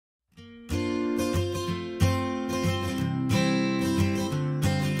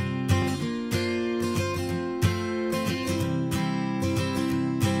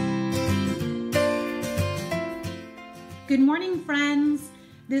Good morning, friends.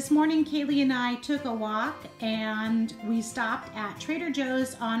 This morning, Kaylee and I took a walk and we stopped at Trader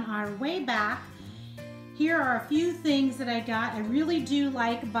Joe's on our way back. Here are a few things that I got. I really do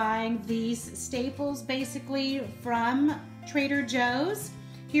like buying these staples basically from Trader Joe's.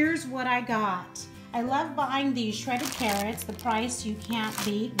 Here's what I got. I love buying these shredded carrots. The price you can't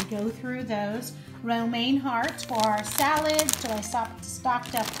beat. We go through those. Romaine hearts for our salad, so I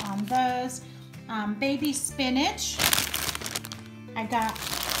stocked up on those. Baby spinach. I got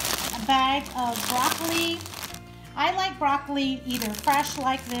a bag of broccoli. I like broccoli either fresh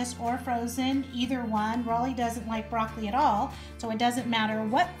like this or frozen, either one. Raleigh doesn't like broccoli at all, so it doesn't matter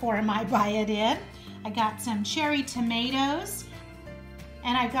what form I buy it in. I got some cherry tomatoes,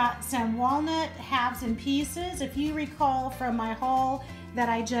 and I got some walnut halves and pieces. If you recall from my haul that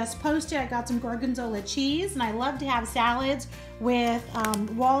I just posted, I got some gorgonzola cheese, and I love to have salads with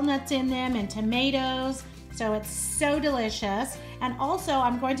walnuts in them and tomatoes. So it's so delicious. And also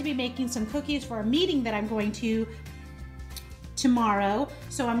I'm going to be making some cookies for a meeting that I'm going to tomorrow.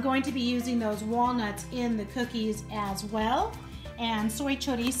 So I'm going to be using those walnuts in the cookies as well. And soy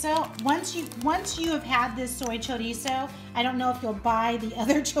chorizo. Once you have had this soy chorizo, I don't know if you'll buy the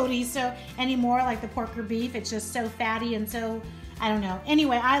other chorizo anymore, like the pork or beef. It's just so fatty and so, I don't know.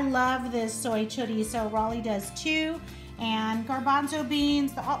 Anyway, I love this soy chorizo. Raleigh does too. And garbanzo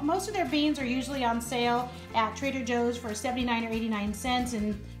beans. Most of their beans are usually on sale at Trader Joe's for 79 or 89 cents,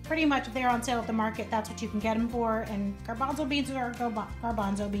 and pretty much if they're on sale at the market, that's what you can get them for. And garbanzo beans are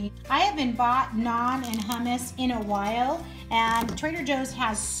garbanzo beans. I haven't bought naan and hummus in a while, and Trader Joe's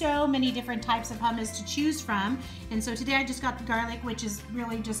has so many different types of hummus to choose from. And so today I just got the garlic, which is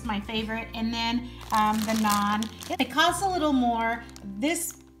really just my favorite, and then the naan. It costs a little more.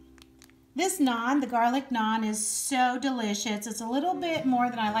 This naan, the garlic naan, is so delicious. It's a little bit more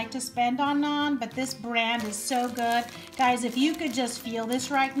than I like to spend on naan, but this brand is so good. Guys, if you could just feel this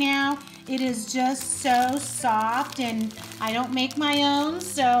right now, it is just so soft, and I don't make my own,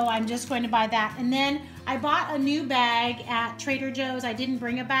 so I'm just going to buy that. And then I bought a new bag at Trader Joe's. I didn't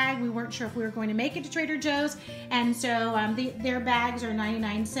bring a bag. We weren't sure if we were going to make it to Trader Joe's, and so their bags are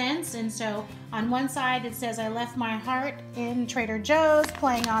 99 cents. And so on one side it says I left my heart in Trader Joe's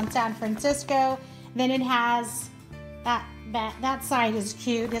playing on San Francisco. Then it has that side is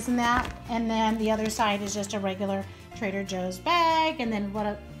cute, isn't that? And then the other side is just a regular Trader Joe's bag. And then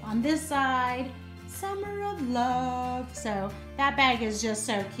on this side, Summer of Love. So that bag is just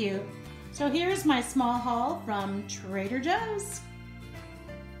so cute. So here's my small haul from Trader Joe's.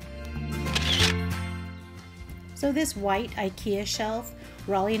 So this white IKEA shelf,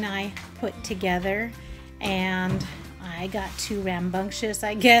 Raleigh and I put together, and I got too rambunctious,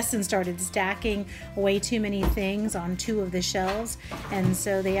 I guess, and started stacking way too many things on two of the shelves, and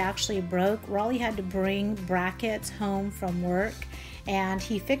so they actually broke. Raleigh had to bring brackets home from work, and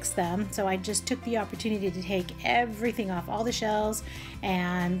he fixed them. So I just took the opportunity to take everything off all the shelves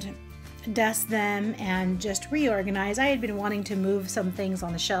and dust them and just reorganize. I had been wanting to move some things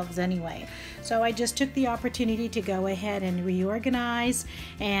on the shelves anyway, so I just took the opportunity to go ahead and reorganize.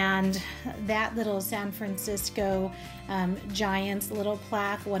 And that little San Francisco Giants little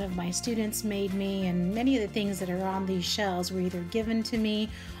plaque, one of my students made me, and many of the things that are on these shelves were either given to me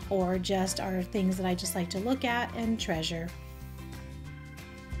or just are things that I just like to look at and treasure.